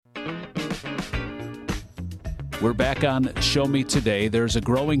We're back on Show Me Today. There's a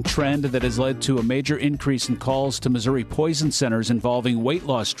growing trend that has led to a major increase in calls to Missouri poison centers involving weight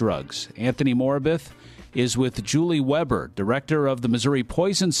loss drugs. Anthony Morabith is with Julie Weber, director of the Missouri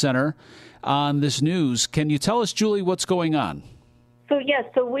Poison Center, on this news. Can you tell us, Julie, what's going on?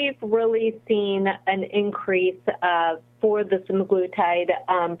 So we've really seen an increase for the semaglutide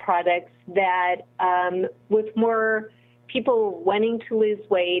products that with more people wanting to lose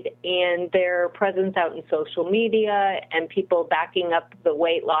weight and their presence out in social media and people backing up the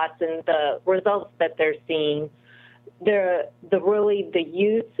weight loss and the results that they're seeing, the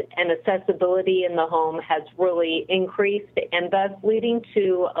use and accessibility in the home has really increased, and thus leading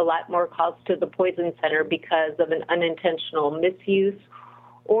to a lot more calls to the Poison Center because of an unintentional misuse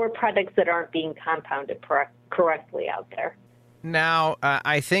or products that aren't being compounded correctly out there. Now,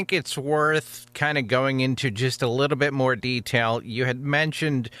 I think it's worth kind of going into just a little bit more detail. You had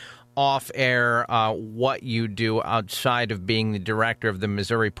mentioned off-air what you do outside of being the director of the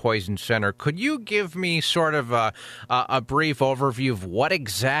Missouri Poison Center. Could you give me sort of a brief overview of what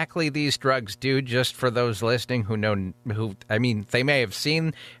exactly these drugs do, just for those listening they may have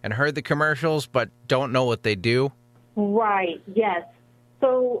seen and heard the commercials but don't know what they do? Right, yes.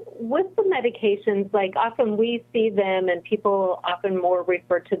 So with the medications, like often we see them and people often more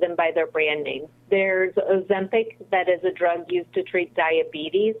refer to them by their brand names. There's Ozempic, that is a drug used to treat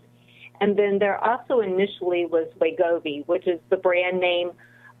diabetes. And then there also initially was Wegovy, which is the brand name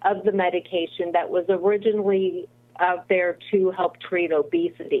of the medication that was originally out there to help treat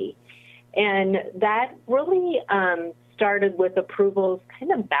obesity. And that really started with approvals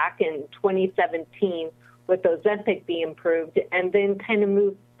kind of back in 2017 with Ozempic being approved, and then kind of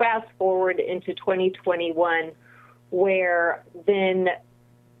moved fast forward into 2021, where then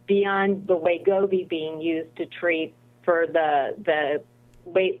beyond the Wegovy being used to treat for the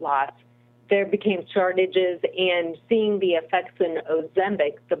weight loss, there became shortages, and seeing the effects in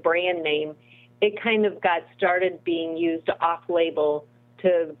Ozempic, the brand name, it kind of got started being used off-label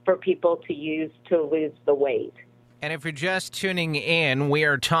for people to use to lose the weight. And if you're just tuning in, we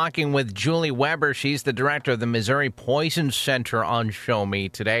are talking with Julie Weber. She's the director of the Missouri Poison Center on Show Me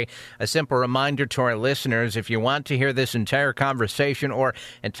Today. A simple reminder to our listeners, if you want to hear this entire conversation or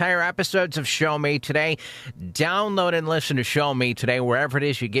entire episodes of Show Me Today, download and listen to Show Me Today wherever it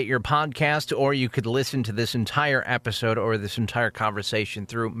is you get your podcast, or you could listen to this entire episode or this entire conversation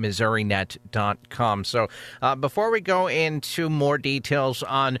through MissouriNet.com. So before we go into more details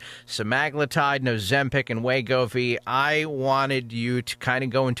on semaglutide, Ozempic, and Wegovy, I wanted you to kind of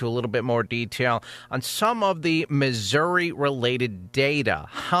go into a little bit more detail on some of the Missouri-related data.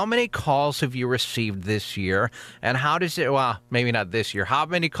 How many calls have you received this year? And how does it, well, maybe not this year. How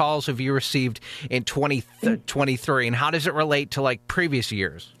many calls have you received in 2023? And how does it relate to, like, previous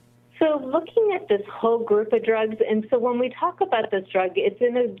years? So looking at this whole group of drugs, and so when we talk about this drug, it's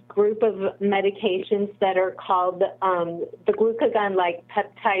in a group of medications that are called the glucagon-like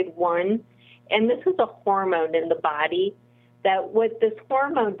peptide 1. And this is a hormone in the body that what this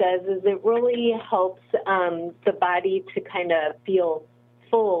hormone does is it really helps the body to kind of feel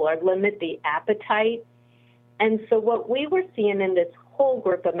full or limit the appetite. And so what we were seeing in this whole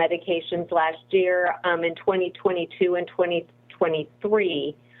group of medications last year in 2022 and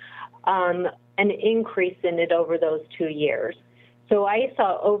 2023, an increase in it over those 2 years. So I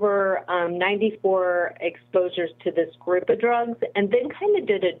saw over 94 exposures to this group of drugs, and then kind of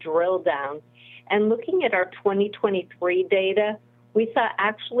did a drill down. And looking at our 2023 data, we saw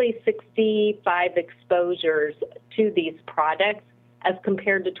actually 65 exposures to these products as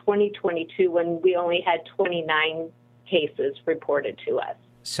compared to 2022 when we only had 29 cases reported to us.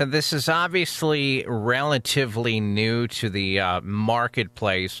 So this is obviously relatively new to the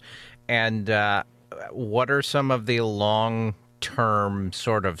marketplace. And what are some of the long-term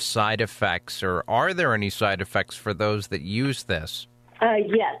sort of side effects, or are there any side effects for those that use this?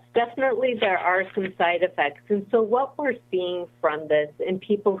 Yes, definitely there are some side effects. And so what we're seeing from this in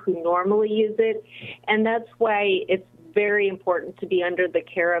people who normally use it, and that's why it's very important to be under the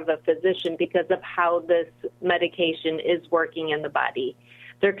care of a physician because of how this medication is working in the body.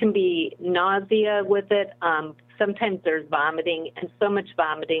 There can be nausea with it. Sometimes there's vomiting, and so much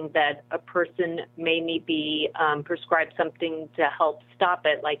vomiting that a person may need be prescribed something to help stop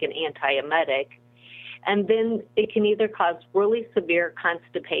it, like an antiemetic. And then it can either cause really severe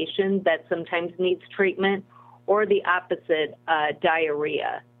constipation that sometimes needs treatment, or the opposite,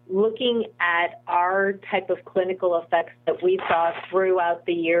 diarrhea. Looking at our type of clinical effects that we saw throughout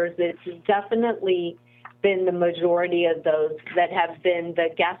the years, it's definitely been the majority of those that have been the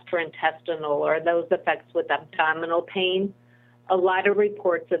gastrointestinal or those effects with abdominal pain, a lot of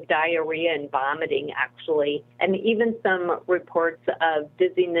reports of diarrhea and vomiting, actually, and even some reports of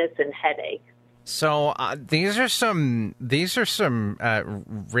dizziness and headache. So these are some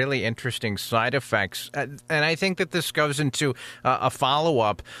really interesting side effects, and I think that this goes into a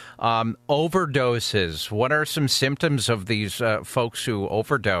follow-up. Overdoses. What are some symptoms of these folks who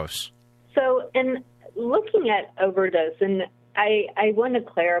overdose? So, in looking at overdose, and I want to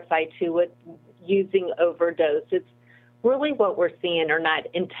clarify too with using overdose, it's really what we're seeing are not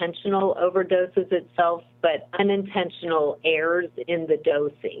intentional overdoses itself, but unintentional errors in the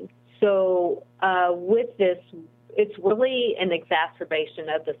dosing. So with this, it's really an exacerbation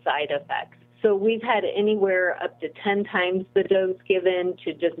of the side effects. So we've had anywhere up to 10 times the dose given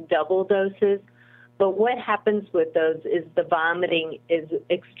to just double doses. But what happens with those is the vomiting is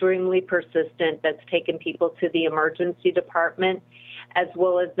extremely persistent. That's taken people to the emergency department, as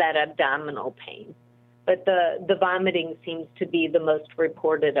well as that abdominal pain. But the vomiting seems to be the most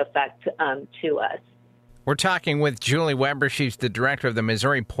reported effect to us. We're talking with Julie Weber. She's the director of the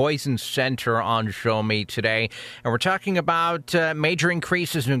Missouri Poison Center on Show Me today. And we're talking about major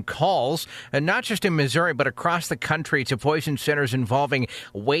increases in calls, and not just in Missouri, but across the country to poison centers involving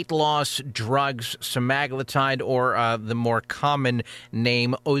weight loss drugs, semaglutide, or the more common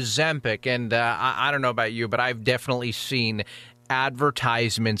name, Ozempic. And I don't know about you, but I've definitely seen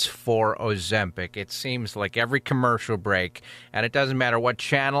advertisements for Ozempic. It seems like every commercial break, and it doesn't matter what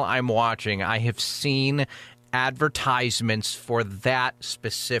channel I'm watching, I have seen advertisements for that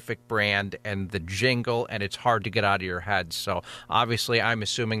specific brand and the jingle, and it's hard to get out of your head. So obviously I'm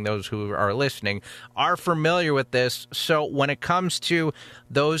assuming those who are listening are familiar with this. So when it comes to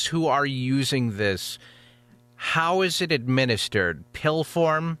those who are using this, how is it administered? Pill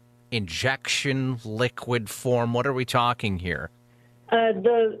form, injection, liquid form? What are we talking here?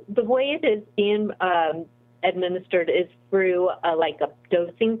 The way it is being administered is through like a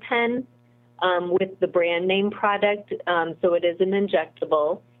dosing pen with the brand name product. So it is an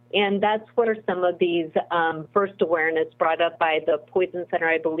injectable. And that's where some of these first awareness brought up by the Poison Center,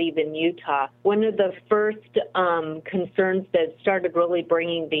 I believe, in Utah. One of the first concerns that started really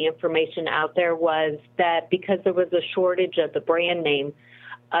bringing the information out there was that because there was a shortage of the brand name,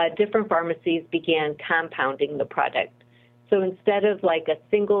 different pharmacies began compounding the product. So instead of like a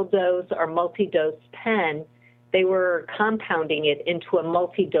single dose or multi-dose pen, they were compounding it into a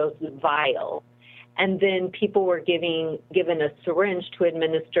multi-dose vial. And then people were given a syringe to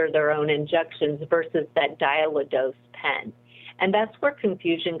administer their own injections versus that dial-a-dose pen. And that's where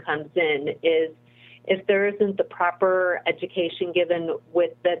confusion comes in, is if there isn't the proper education given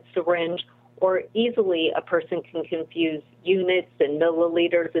with that syringe, or easily a person can confuse units and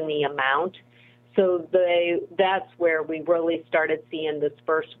milliliters in the amount. So that's where we really started seeing this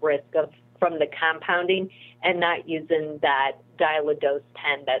first risk from the compounding and not using that dial-a-dose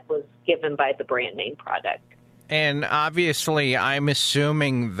pen that was given by the brand name product. And obviously, I'm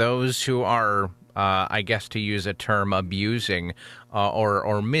assuming those who are, I guess to use a term, abusing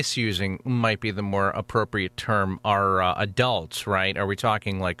or misusing might be the more appropriate term, are adults, right? Are we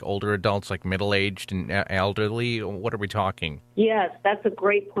talking like older adults, like middle-aged and elderly? What are we talking? Yes, that's a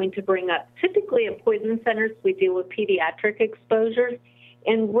great point to bring up. Typically at poison centers, we deal with pediatric exposures.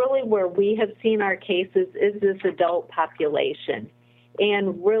 And really where we have seen our cases is this adult population.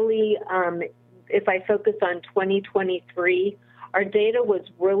 And really, if I focus on 2023, our data was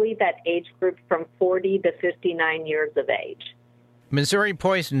really that age group from 40 to 59 years of age. Missouri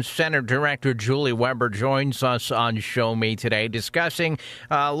Poison Center Director Julie Weber joins us on Show Me today, discussing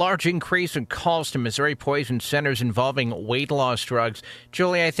a large increase in calls to Missouri Poison Centers involving weight loss drugs.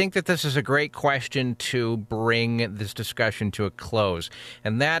 Julie, I think that this is a great question to bring this discussion to a close,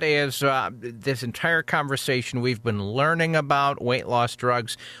 and that is this entire conversation we've been learning about weight loss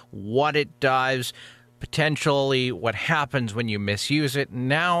drugs, what it does, potentially what happens when you misuse it.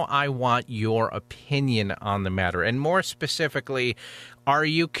 Now I want your opinion on the matter. And more specifically, are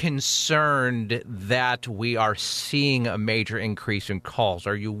you concerned that we are seeing a major increase in calls?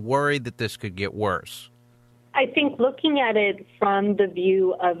 Are you worried that this could get worse? I think looking at it from the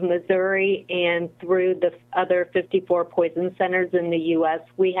view of Missouri and through the other 54 poison centers in the U.S.,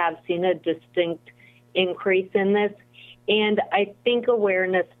 we have seen a distinct increase in this. And I think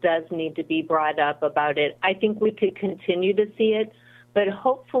awareness does need to be brought up about it. I think we could continue to see it, but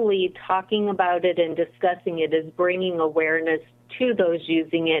hopefully talking about it and discussing it is bringing awareness to those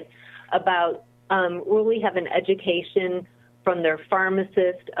using it about really having education from their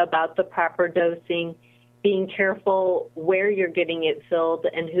pharmacist about the proper dosing, being careful where you're getting it filled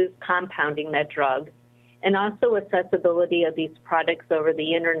and who's compounding that drug, and also accessibility of these products over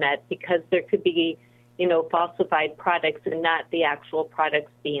the internet, because there could be falsified products and not the actual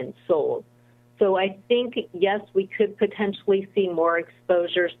products being sold. So I think, yes, we could potentially see more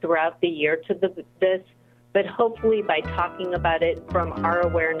exposures throughout the year to this, but hopefully by talking about it from our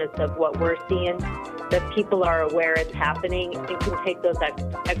awareness of what we're seeing, that people are aware it's happening and can take those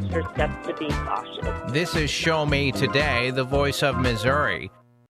extra steps to be cautious. This is Show Me Today, the voice of Missouri.